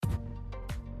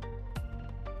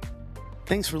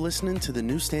Thanks for listening to the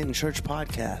New Stanton Church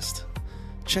podcast.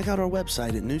 Check out our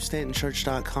website at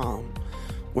newstantonchurch.com,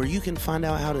 where you can find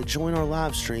out how to join our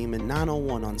live stream at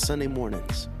 9:01 on Sunday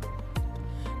mornings.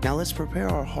 Now let's prepare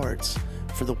our hearts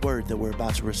for the word that we're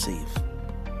about to receive.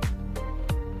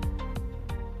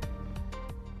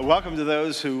 Welcome to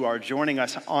those who are joining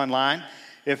us online.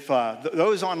 If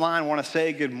those online want to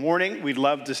say good morning, we'd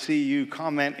love to see you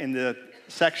comment in the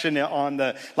section on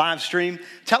the live stream.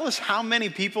 Tell us how many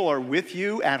people are with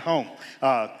you at home.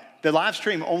 The live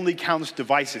stream only counts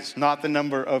devices, not the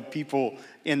number of people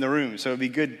in the room. So it'd be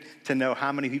good to know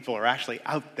how many people are actually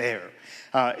out there.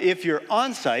 If you're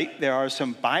on site, there are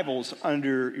some Bibles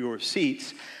under your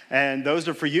seats, and those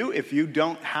are for you. If you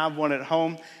don't have one at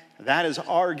home, that is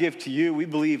our gift to you. We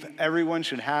believe everyone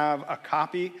should have a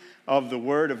copy of the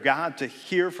Word of God to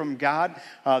hear from God.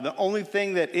 The only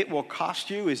thing that it will cost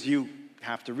you is you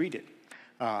have to read it.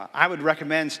 I would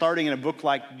recommend starting in a book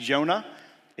like Jonah.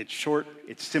 It's short,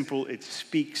 it's simple, it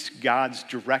speaks God's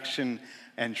direction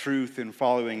and truth in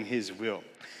following His will.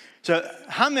 So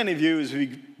how many of you, as we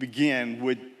begin,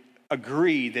 would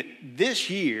agree that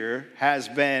this year has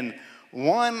been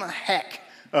one heck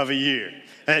of a year?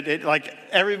 Like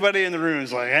everybody in the room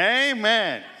is like,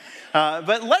 amen.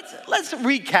 But let's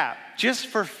recap just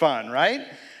for fun, right?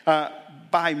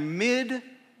 By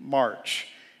mid-March,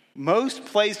 most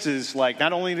places, like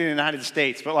not only in the United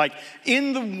States, but like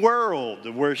in the world,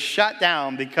 were shut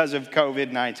down because of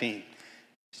COVID-19.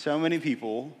 So many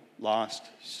people lost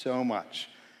so much.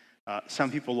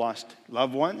 Some people lost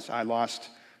loved ones. I lost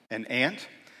an aunt.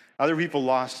 Other people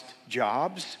lost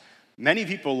jobs. Many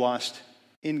people lost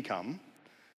income.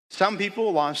 Some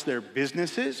people lost their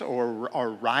businesses or are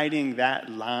riding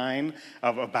that line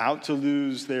of about to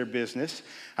lose their business.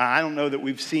 I don't know that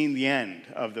we've seen the end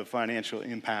of the financial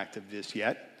impact of this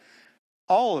yet.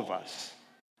 All of us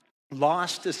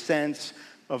lost a sense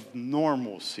of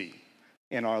normalcy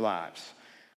in our lives.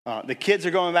 The kids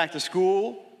are going back to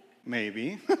school,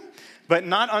 maybe, but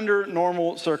not under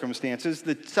normal circumstances.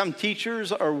 Some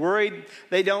teachers are worried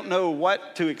they don't know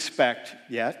what to expect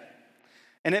yet.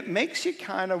 And it makes you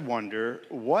kind of wonder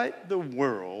what the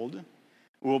world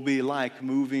will be like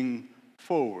moving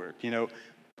forward,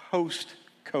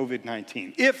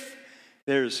 post-COVID-19, if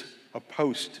there's a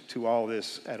post to all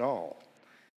this at all.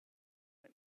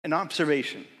 An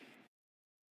observation.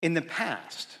 In the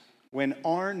past, when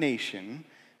our nation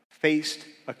faced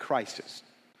a crisis,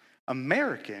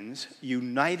 Americans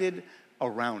united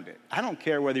around it. I don't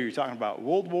care whether you're talking about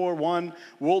World War I,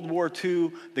 World War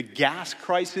II, the gas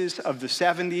crisis of the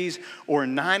 70s, or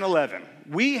 9/11.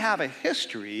 We have a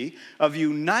history of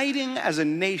uniting as a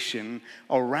nation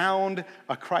around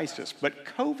a crisis. But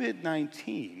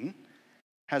COVID-19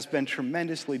 has been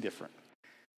tremendously different.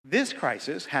 This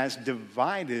crisis has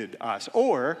divided us,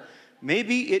 or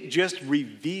maybe it just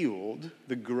revealed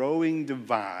the growing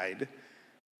divide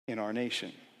in our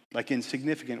nation, like in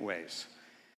significant ways.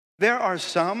 There are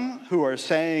some who are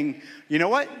saying, you know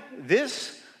what?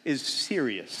 This is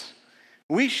serious.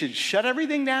 We should shut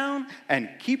everything down and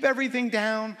keep everything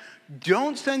down.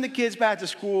 Don't send the kids back to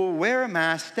school. Wear a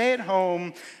mask. Stay at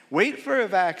home. Wait for a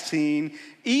vaccine.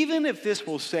 Even if this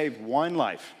will save one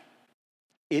life,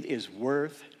 it is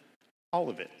worth all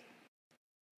of it.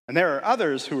 And there are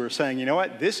others who are saying, you know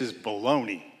what? This is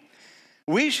baloney.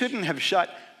 We shouldn't have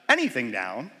shut anything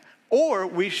down. Or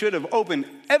we should have opened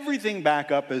everything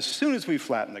back up as soon as we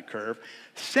flatten the curve.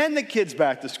 Send the kids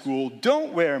back to school.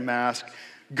 Don't wear a mask.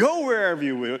 Go wherever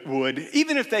you would.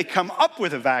 Even if they come up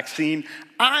with a vaccine,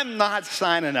 I'm not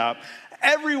signing up.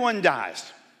 Everyone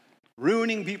dies.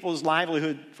 Ruining people's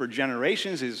livelihood for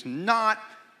generations is not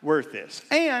worth this.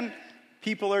 And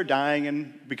people are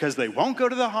dying because they won't go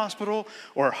to the hospital,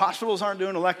 or hospitals aren't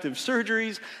doing elective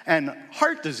surgeries, and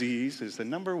heart disease is the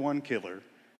number one killer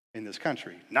in this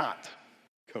country, not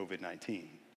COVID-19.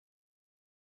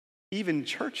 Even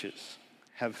churches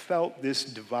have felt this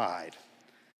divide.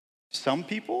 Some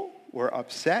people were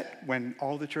upset when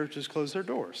all the churches closed their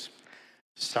doors.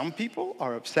 Some people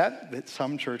are upset that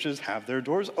some churches have their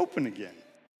doors open again.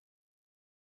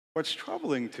 What's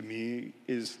troubling to me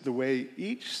is the way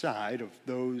each side of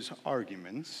those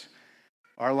arguments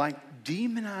are like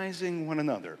demonizing one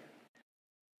another.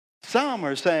 Some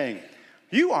are saying,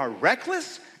 you are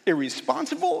reckless,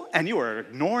 irresponsible, and you are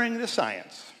ignoring the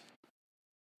science.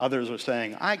 Others are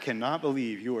saying, I cannot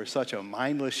believe you are such a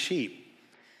mindless sheep.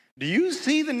 Do you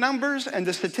see the numbers and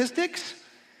the statistics?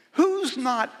 Who's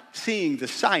not seeing the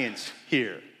science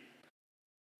here?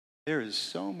 There is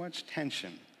so much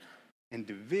tension and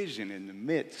division in the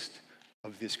midst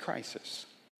of this crisis.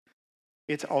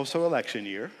 it's also election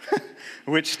year,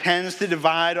 which tends to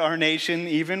divide our nation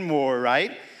even more,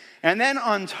 right? And then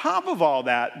on top of all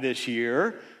that this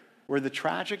year were the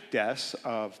tragic deaths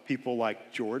of people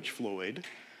like George Floyd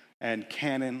and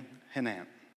Cannon Hanant.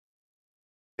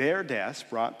 Their deaths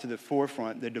brought to the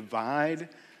forefront the divide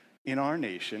in our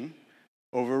nation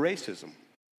over racism.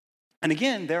 And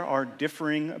again, there are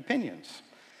differing opinions.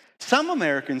 Some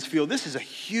Americans feel this is a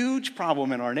huge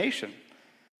problem in our nation,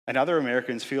 and other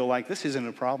Americans feel like this isn't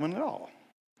a problem at all.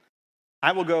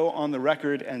 I will go on the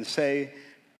record and say,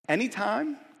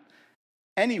 anytime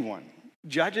anyone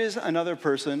judges another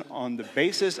person on the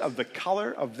basis of the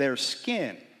color of their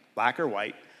skin, black or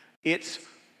white, it's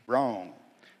wrong.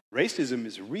 Racism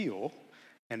is real,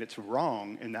 and it's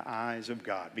wrong in the eyes of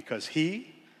God because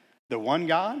He, the one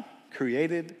God,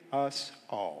 created us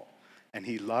all, and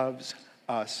He loves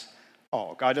us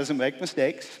all. God doesn't make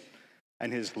mistakes,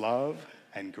 and His love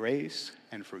and grace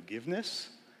and forgiveness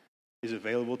is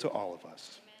available to all of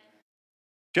us.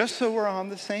 Just so we're on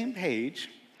the same page,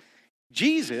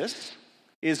 Jesus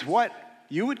is what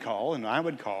you would call, and I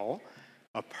would call,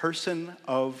 a person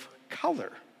of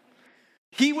color.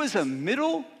 He was a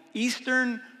Middle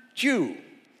Eastern Jew.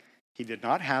 He did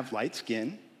not have light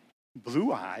skin,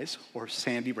 blue eyes, or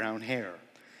sandy brown hair.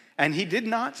 And he did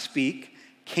not speak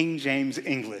King James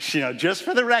English. Just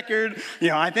for the record,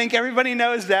 I think everybody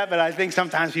knows that, but I think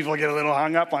sometimes people get a little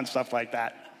hung up on stuff like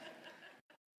that.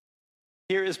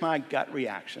 Here is my gut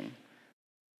reaction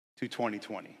to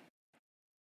 2020.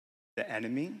 The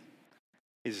enemy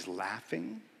is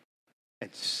laughing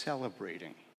and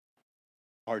celebrating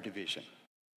our division.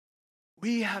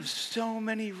 We have so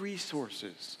many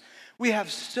resources. We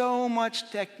have so much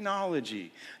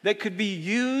technology that could be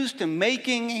used to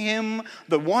making Him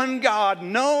the one God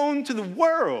known to the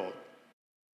world.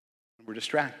 We're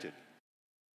distracted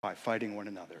by fighting one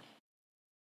another.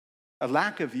 A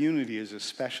lack of unity is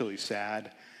especially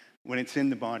sad when it's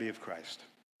in the body of Christ.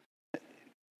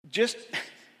 Just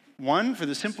one, for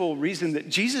the simple reason that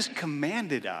Jesus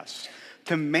commanded us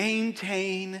to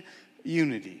maintain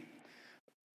unity.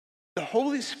 The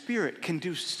Holy Spirit can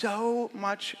do so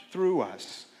much through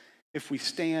us if we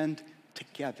stand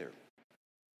together.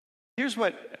 Here's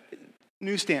what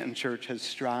New Stanton Church has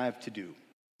strived to do.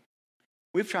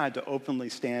 We've tried to openly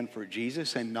stand for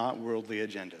Jesus and not worldly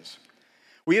agendas.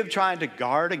 We have tried to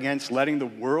guard against letting the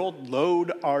world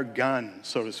load our gun,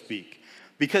 so to speak,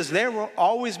 because there will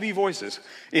always be voices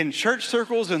in church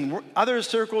circles and other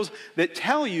circles that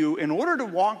tell you in order to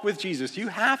walk with Jesus, you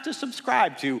have to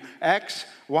subscribe to X,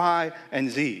 Y, and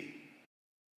Z.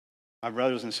 My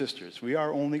brothers and sisters, we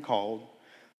are only called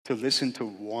to listen to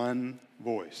one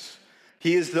voice.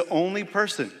 He is the only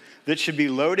person that should be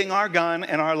loading our gun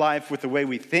and our life with the way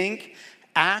we think,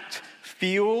 act,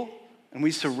 feel, and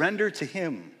we surrender to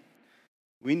Him.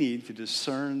 We need to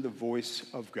discern the voice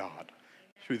of God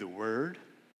through the Word,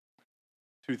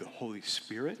 through the Holy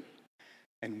Spirit,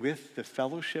 and with the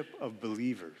fellowship of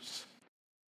believers.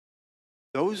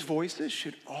 Those voices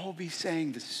should all be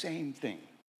saying the same thing.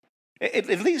 At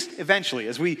least eventually,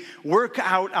 as we work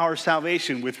out our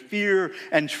salvation with fear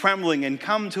and trembling and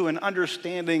come to an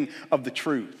understanding of the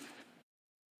truth.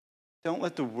 Don't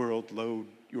let the world load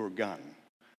your gun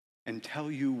and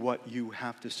tell you what you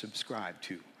have to subscribe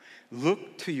to.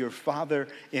 Look to your Father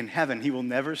in heaven. He will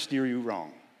never steer you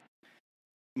wrong.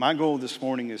 My goal this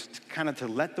morning is to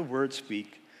let the Word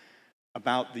speak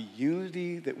about the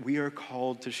unity that we are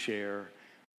called to share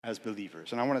as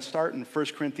believers. And I want to start in 1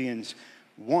 Corinthians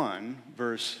 1,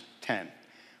 verse 10,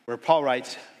 where Paul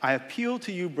writes, I appeal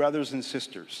to you, brothers and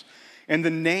sisters, in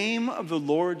the name of the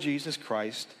Lord Jesus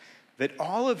Christ, that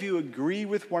all of you agree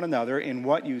with one another in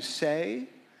what you say,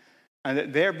 and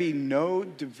that there be no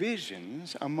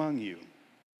divisions among you,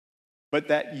 but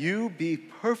that you be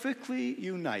perfectly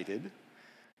united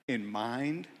in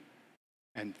mind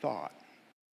and thought.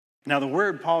 Now, the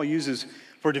word Paul uses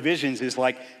for divisions is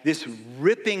like this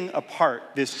ripping apart,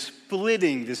 this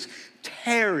splitting, this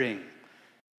tearing.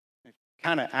 It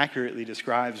kind of accurately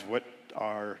describes what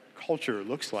our culture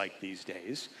looks like these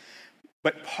days.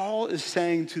 But Paul is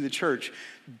saying to the church,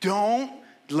 don't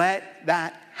let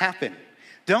that happen.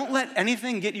 Don't let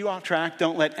anything get you off track.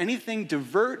 Don't let anything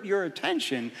divert your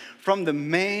attention from the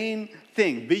main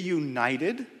thing. Be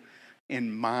united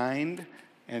in mind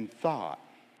and thought.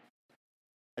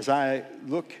 As I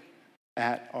look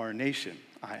at our nation,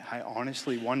 I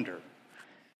honestly wonder,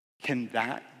 can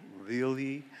that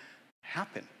really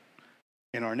happen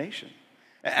in our nation?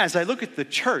 As I look at the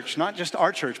church, not just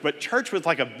our church, but church with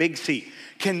like a big C,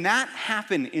 can that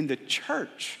happen in the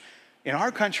church in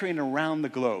our country and around the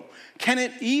globe? Can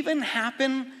it even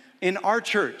happen in our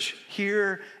church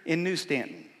here in New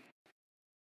Stanton.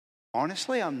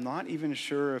 Honestly, I'm not even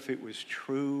sure if it was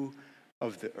true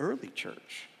of the early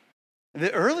church.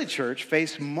 The early church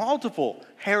faced multiple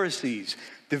heresies,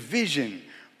 division.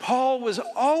 Paul was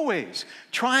always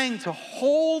trying to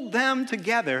hold them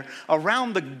together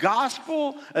around the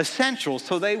gospel essentials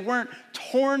so they weren't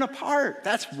torn apart.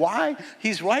 That's why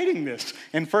he's writing this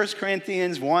in 1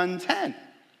 Corinthians 1:10.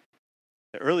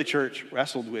 The early church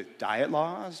wrestled with diet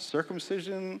laws,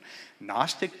 circumcision,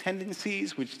 Gnostic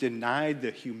tendencies, which denied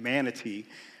the humanity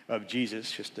of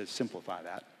Jesus, just to simplify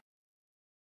that.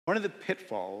 One of the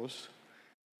pitfalls,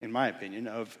 in my opinion,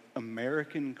 of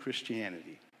American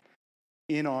Christianity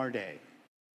in our day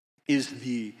is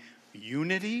the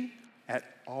unity at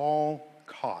all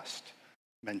cost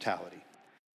mentality.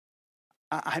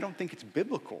 I don't think it's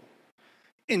biblical.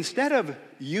 Instead of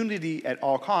unity at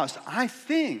all costs, I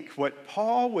think what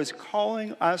Paul was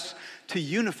calling us to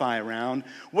unify around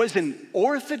was an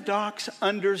orthodox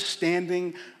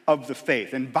understanding of the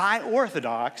faith. And by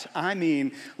orthodox, I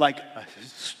mean like a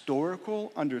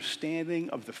historical understanding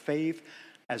of the faith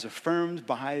as affirmed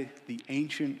by the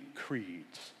ancient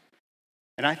creeds.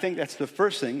 And I think that's the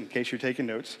first thing, in case you're taking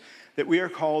notes, that we are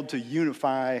called to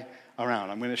unify around.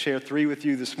 I'm going to share 3 with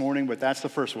you this morning, but that's the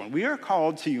first one. We are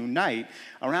called to unite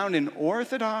around an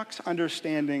orthodox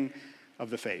understanding of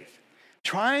the faith,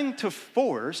 trying to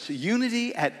force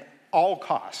unity at all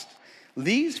costs.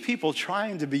 These people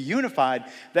trying to be unified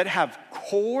that have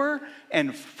core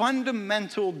and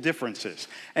fundamental differences.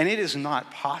 And it is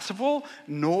not possible,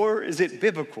 nor is it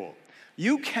biblical.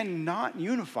 You cannot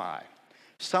unify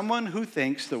someone who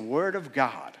thinks the Word of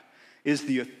God is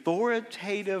the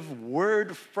authoritative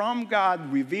word from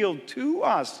God revealed to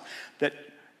us that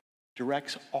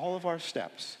directs all of our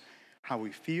steps, how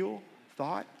we feel,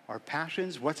 thought, our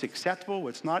passions, what's acceptable,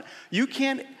 what's not. You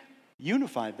can't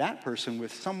unify that person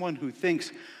with someone who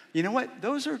thinks, you know what,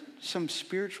 those are some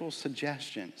spiritual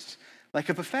suggestions, like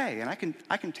a buffet, and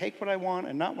I can take what I want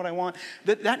and not what I want.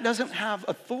 That doesn't have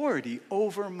authority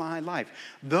over my life.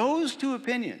 Those two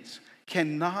opinions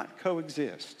cannot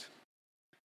coexist.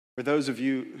 For those of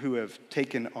you who have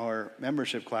taken our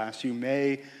membership class, you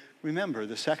may remember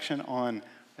the section on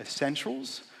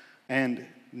essentials and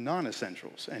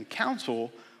non-essentials. And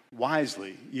Council,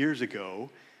 wisely, years ago,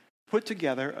 put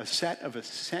together a set of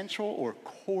essential or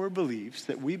core beliefs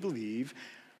that we believe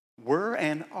were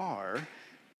and are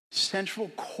central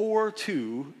core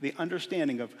to the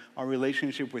understanding of our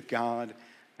relationship with God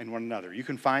and one another. You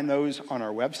can find those on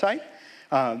our website.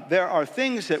 There are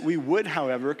things that we would,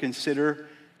 however, consider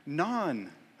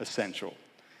non-essential.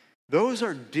 Those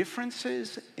are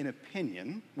differences in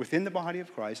opinion within the body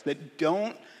of Christ that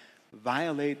don't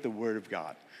violate the Word of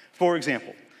God. For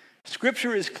example,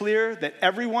 Scripture is clear that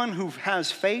everyone who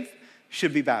has faith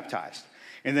should be baptized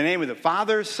in the name of the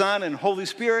Father, Son, and Holy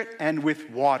Spirit, and with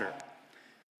water.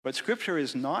 But Scripture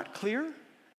is not clear.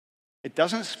 It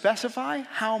doesn't specify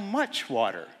how much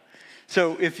water.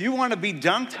 So if you want to be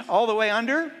dunked all the way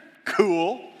under,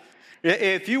 cool.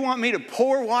 If you want me to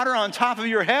pour water on top of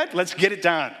your head, let's get it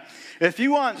done. If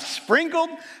you want sprinkled,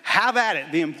 have at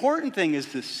it. The important thing is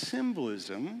the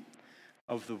symbolism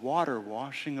of the water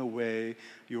washing away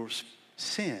your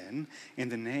sin in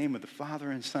the name of the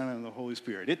Father and Son and the Holy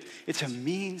Spirit. It's a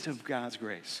means of God's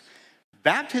grace.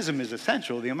 Baptism is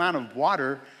essential. The amount of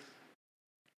water,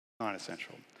 not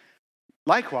essential.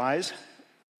 Likewise,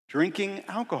 drinking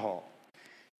alcohol.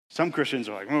 Some Christians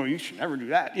are like, oh, you should never do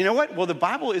that. You know what? Well, the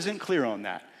Bible isn't clear on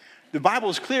that. The Bible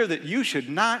is clear that you should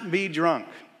not be drunk.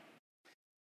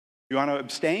 You want to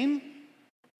abstain?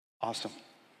 Awesome.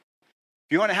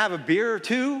 If you want to have a beer or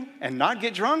two and not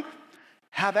get drunk,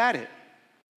 have at it.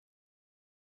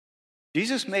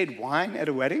 Jesus made wine at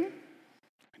a wedding,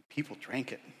 and people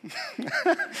drank it.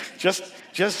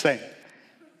 just saying.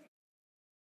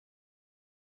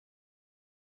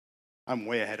 I'm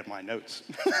way ahead of my notes.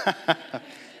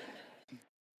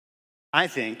 I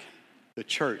think the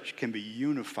church can be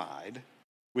unified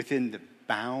within the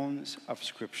bounds of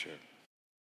Scripture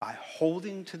by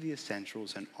holding to the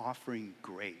essentials and offering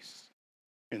grace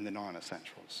in the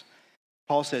non-essentials.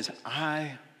 Paul says,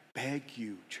 I beg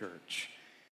you, church,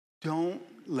 don't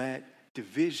let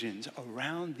divisions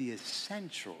around the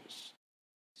essentials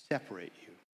separate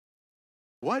you.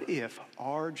 What if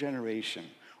our generation,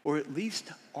 or at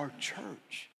least our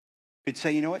church, could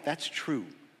say, you know what, that's true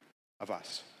of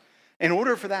us. In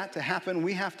order for that to happen,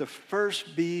 we have to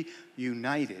first be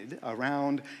united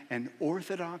around an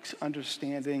orthodox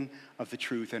understanding of the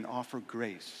truth and offer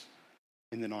grace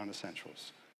in the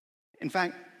non-essentials. In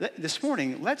fact, this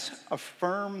morning, let's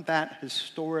affirm that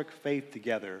historic faith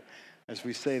together as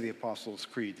we say the Apostles'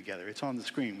 Creed together. It's on the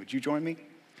screen. Would you join me?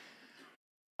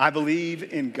 I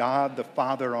believe in God the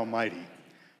Father Almighty,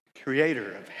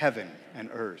 creator of heaven and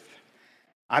earth.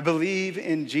 I believe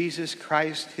in Jesus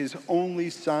Christ, his only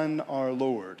Son, our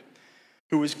Lord,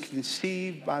 who was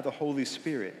conceived by the Holy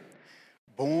Spirit,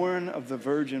 born of the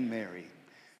Virgin Mary,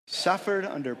 suffered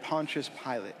under Pontius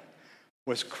Pilate,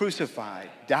 was crucified,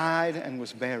 died, and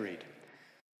was buried.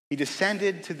 He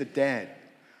descended to the dead.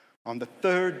 On the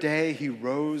third day, he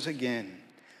rose again.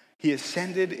 He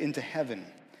ascended into heaven.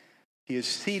 He is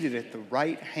seated at the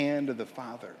right hand of the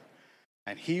Father,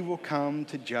 and he will come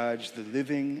to judge the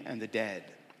living and the dead.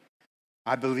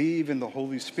 I believe in the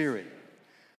Holy Spirit,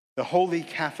 the Holy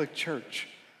Catholic Church,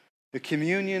 the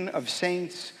communion of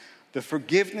saints, the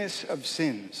forgiveness of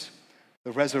sins,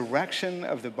 the resurrection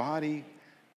of the body,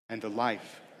 and the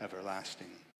life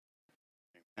everlasting.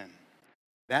 Amen.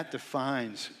 That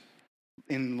defines,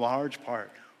 in large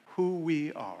part, who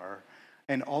we are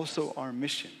and also our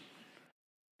mission.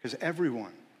 Because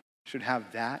everyone should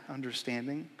have that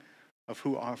understanding of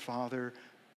who our Father,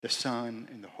 the Son,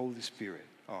 and the Holy Spirit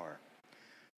are.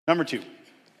 Number 2,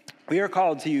 we are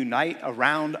called to unite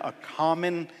around a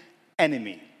common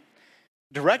enemy.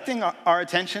 Directing our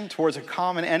attention towards a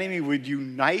common enemy would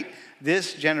unite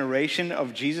this generation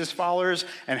of Jesus followers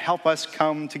and help us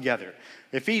come together.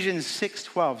 Ephesians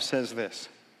 6:12 says this,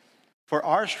 "For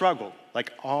our struggle,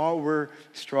 like our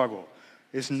struggle,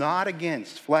 is not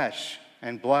against flesh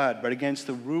and blood, but against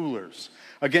the rulers,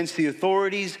 against the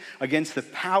authorities, against the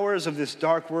powers of this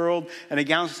dark world, and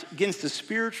against the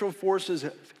spiritual forces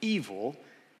of evil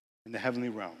in the heavenly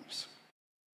realms."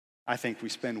 I think we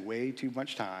spend way too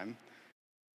much time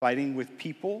fighting with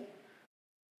people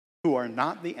who are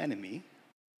not the enemy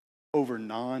over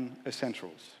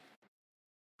non-essentials.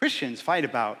 Christians fight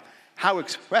about how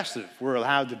expressive we're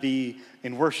allowed to be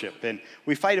in worship, and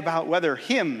we fight about whether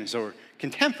hymns or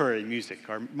contemporary music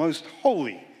are most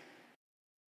holy.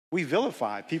 We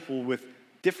vilify people with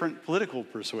different political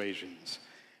persuasions.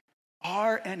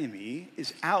 Our enemy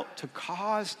is out to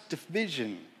cause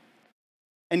division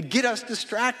and get us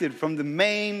distracted from the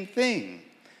main thing.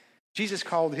 Jesus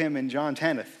called him in John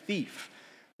 10 a thief.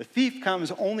 The thief comes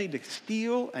only to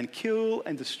steal and kill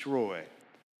and destroy.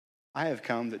 I have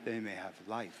come that they may have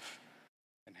life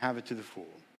and have it to the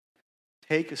full.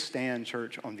 Take a stand,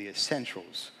 church, on the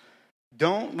essentials.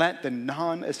 Don't let the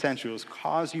non-essentials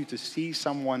cause you to see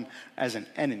someone as an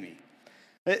enemy.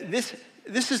 This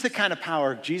is the kind of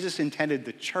power Jesus intended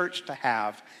the church to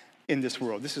have in this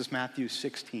world. This is Matthew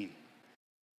 16.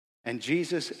 And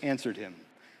Jesus answered him,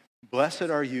 "Blessed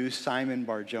are you, Simon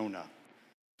Bar-Jonah,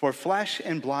 for flesh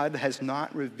and blood has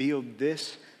not revealed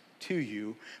this to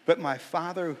you, but my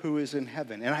Father who is in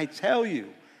heaven. And I tell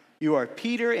you, you are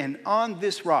Peter, and on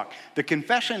this rock, the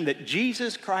confession that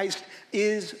Jesus Christ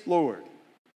is Lord,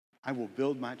 I will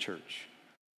build my church,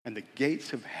 and the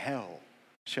gates of hell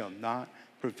shall not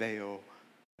prevail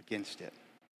against it."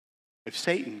 If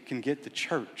Satan can get the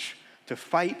church to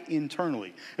fight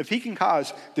internally, if he can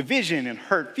cause division and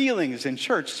hurt feelings and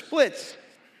church splits,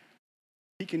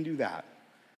 he can do that.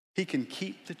 He can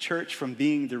keep the church from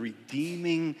being the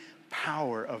redeeming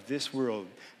power of this world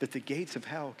that the gates of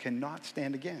hell cannot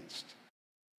stand against.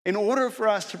 In order for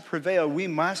us to prevail, we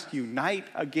must unite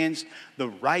against the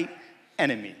right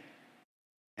enemy,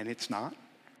 and it's not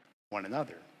one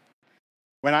another.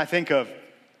 When I think of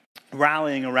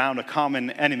rallying around a common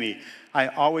enemy, I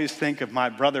always think of my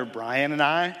brother Brian and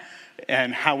I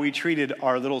and how we treated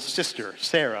our little sister,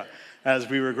 Sarah, as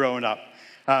we were growing up.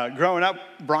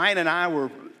 Brian and I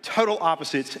were total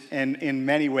opposites in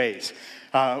many ways.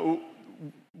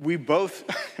 We both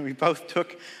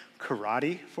took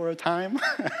karate for a time,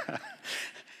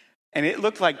 and it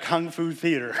looked like kung fu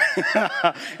theater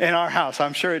in our house.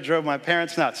 I'm sure it drove my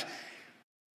parents nuts.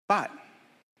 But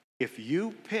if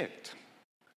you picked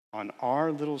on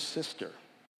our little sister,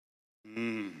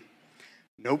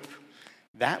 nope,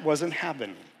 that wasn't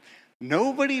happening.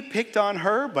 Nobody picked on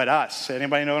her but us.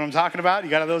 Anybody know what I'm talking about? You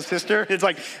got a little sister? It's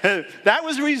like, that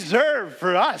was reserved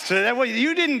for us.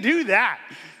 You didn't do that.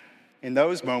 In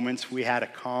those moments, we had a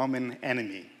common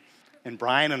enemy. And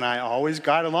Brian and I always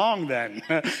got along then.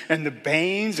 And the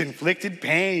Baines inflicted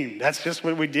pain. That's just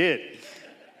what we did.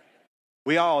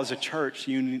 We all, as a church,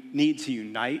 need to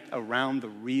unite around the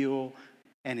real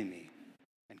enemy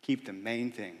and keep the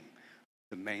main thing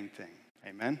the main thing.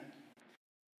 Amen?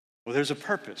 Well, there's a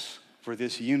purpose for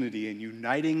this unity and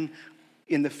uniting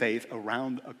in the faith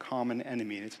around a common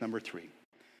enemy, and it's number 3.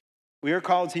 We are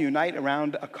called to unite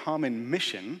around a common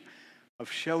mission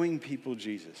of showing people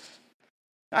Jesus.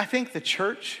 I think the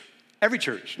church every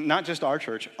church, not just our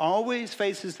church, always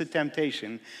faces the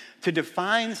temptation to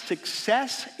define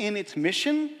success in its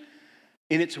mission,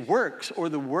 in its works, or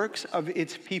the works of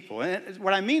its people. And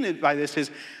what I mean by this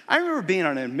is, I remember being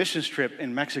on a missions trip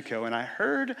in Mexico, and I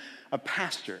heard a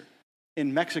pastor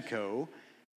in Mexico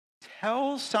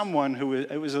tell someone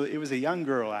it was a young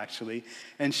girl actually,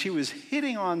 and she was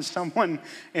hitting on someone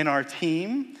in our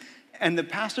team, and the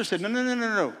pastor said,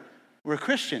 no, we're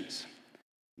Christians.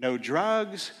 No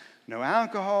drugs, no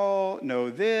alcohol,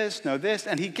 no this,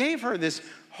 and he gave her this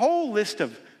whole list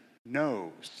of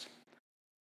no's.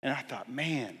 And I thought,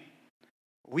 man,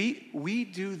 we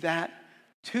do that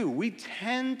too. We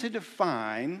tend to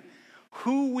define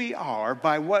who we are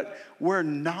by what we're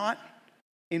not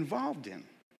involved in.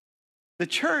 The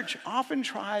church often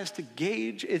tries to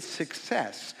gauge its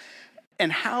success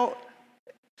and how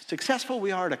successful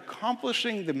we are at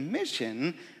accomplishing the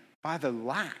mission by the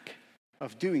lack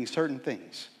of doing certain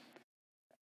things.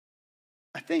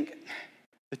 I think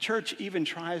the church even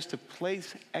tries to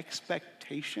place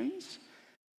expectations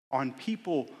on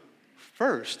people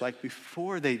first, like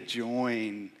before they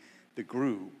join the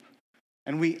group.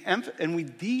 And we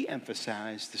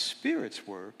de-emphasize the Spirit's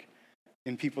work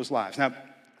in people's lives. Now,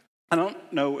 I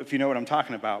don't know if you know what I'm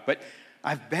talking about, but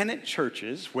I've been at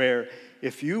churches where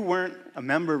if you weren't a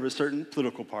member of a certain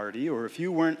political party, or if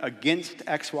you weren't against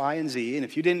X, Y, and Z, and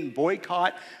if you didn't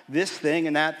boycott this thing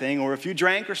and that thing, or if you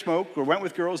drank or smoked or went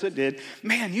with girls that did,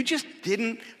 man, you just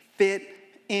didn't fit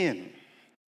in.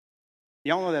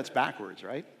 Y'all know that's backwards,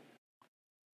 right?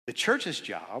 The church's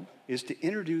job is to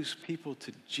introduce people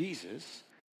to Jesus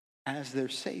as their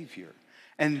Savior.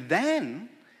 And then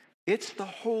it's the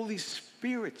Holy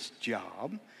Spirit's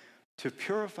job to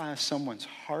purify someone's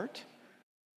heart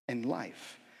and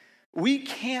life. We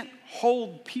can't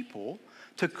hold people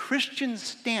to Christian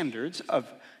standards of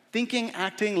thinking,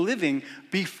 acting, living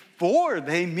before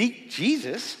they meet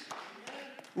Jesus.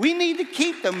 We need to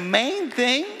keep the main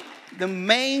thing.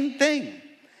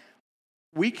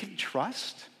 We can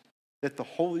trust that the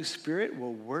Holy Spirit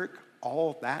will work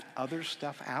all that other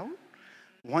stuff out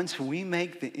once we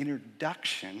make the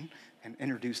introduction and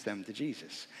introduce them to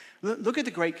Jesus. Look at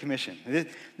the Great Commission.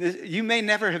 You may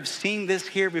never have seen this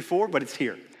here before, but it's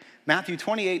here. Matthew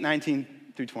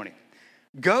 28:19-20.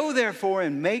 Go, therefore,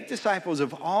 and make disciples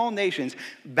of all nations,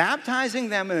 baptizing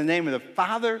them in the name of the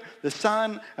Father, the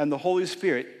Son, and the Holy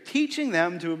Spirit, teaching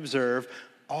them to observe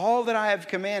all that I have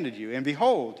commanded you. And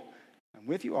behold, I'm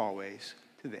with you always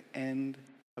to the end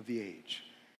of the age.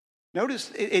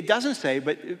 Notice, it doesn't say,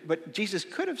 but Jesus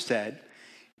could have said,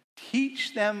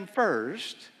 teach them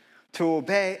first to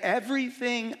obey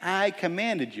everything I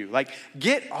commanded you. Like,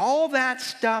 get all that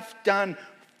stuff done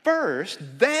first,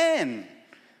 then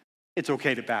it's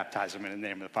okay to baptize them in the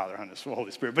name of the Father, and the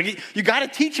Holy Spirit. But you got to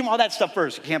teach them all that stuff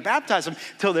first. You can't baptize them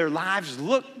till their lives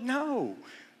look. No.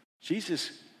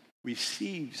 Jesus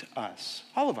receives us,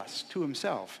 all of us, to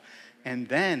himself, and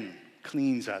then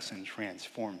cleans us and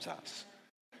transforms us.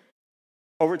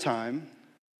 Over time,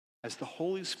 as the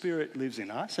Holy Spirit lives in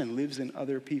us and lives in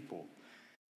other people,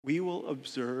 we will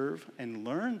observe and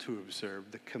learn to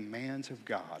observe the commands of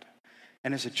God.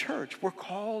 And as a church, we're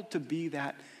called to be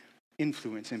that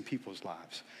influence in people's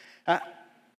lives.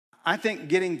 I think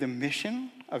getting the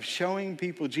mission of showing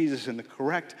people Jesus in the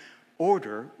correct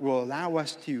order will allow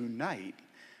us to unite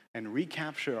and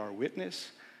recapture our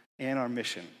witness and our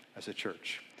mission as a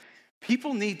church.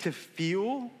 People need to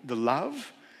feel the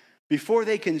love before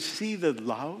they can see the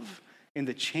love in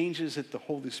the changes that the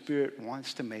Holy Spirit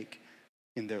wants to make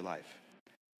in their life.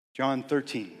 John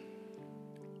 13,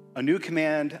 a new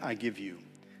command I give you,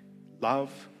 love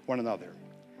one another.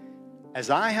 As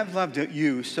I have loved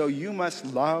you, so you must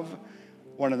love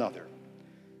one another.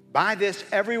 By this,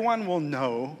 everyone will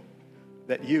know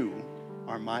that you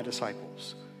are my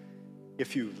disciples,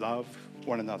 if you love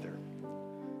one another.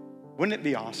 Wouldn't it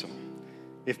be awesome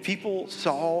if people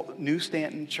saw New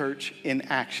Stanton Church in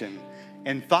action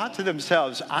and thought to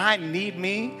themselves, I need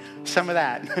me some of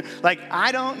that. Like,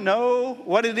 I don't know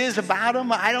what it is about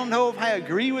them. I don't know if I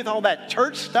agree with all that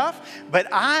church stuff, but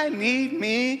I need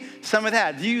me some of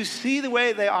that. Do you see the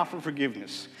way they offer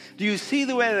forgiveness? Do you see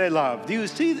the way they love? Do you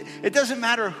see? It doesn't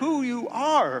matter who you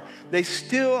are. They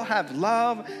still have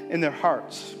love in their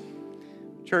hearts.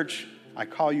 Church, I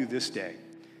call you this day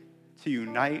to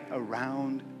unite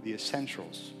around the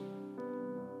essentials,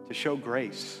 to show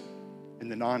grace in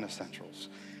the non-essentials.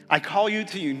 I call you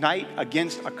to unite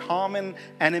against a common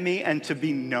enemy and to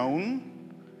be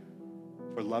known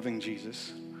for loving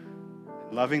Jesus,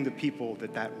 loving the people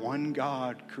that one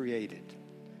God created.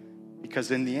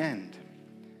 Because in the end,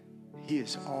 he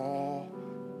is all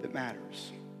that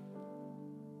matters.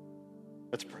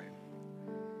 Let's pray.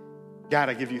 God,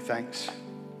 I give you thanks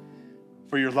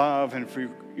for your love and for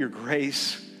your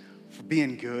grace, for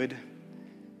being good,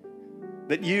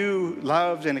 that you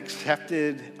loved and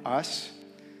accepted us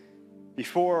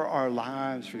before our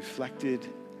lives reflected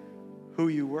who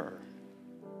you were.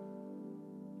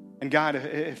 And God,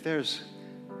 if there's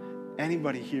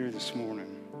anybody here this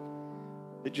morning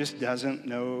that just doesn't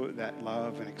know that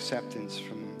love and acceptance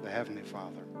from the Heavenly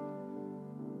Father,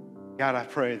 God, I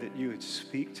pray that you would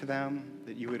speak to them,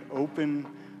 that you would open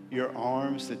your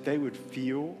arms, that they would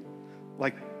feel,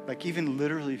 like even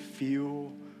literally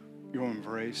feel your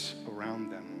embrace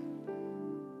around them,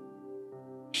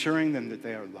 assuring them that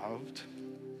they are loved,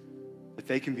 that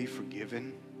they can be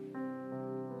forgiven,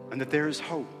 and that there is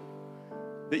hope,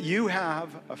 that you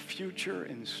have a future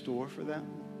in store for them,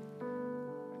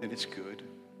 and that it's good,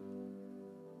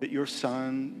 that your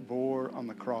Son bore on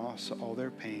the cross all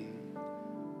their pain,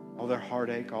 all their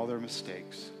heartache, all their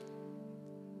mistakes.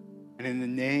 And in the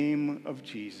name of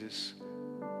Jesus,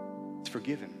 it's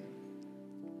forgiven.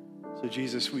 So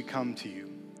Jesus, we come to you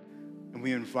and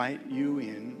we invite you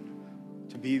in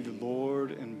to be the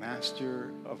Lord and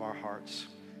Master of our hearts.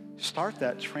 Start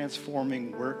that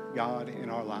transforming work, God, in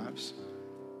our lives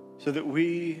so that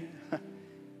we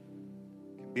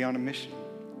can be on a mission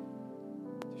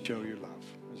to show your love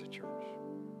as a church.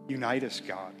 Unite us,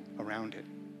 God, around it.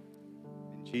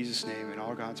 In Jesus' name, and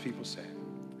all God's people say,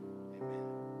 amen.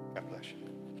 God bless you.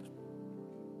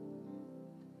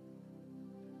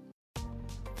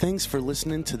 Thanks for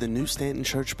listening to the New Stanton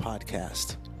Church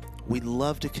podcast. We'd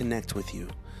love to connect with you.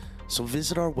 So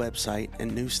visit our website at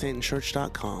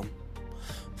newstantonchurch.com,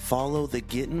 follow the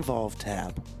Get Involved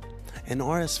tab, and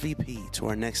RSVP to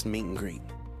our next meet and greet.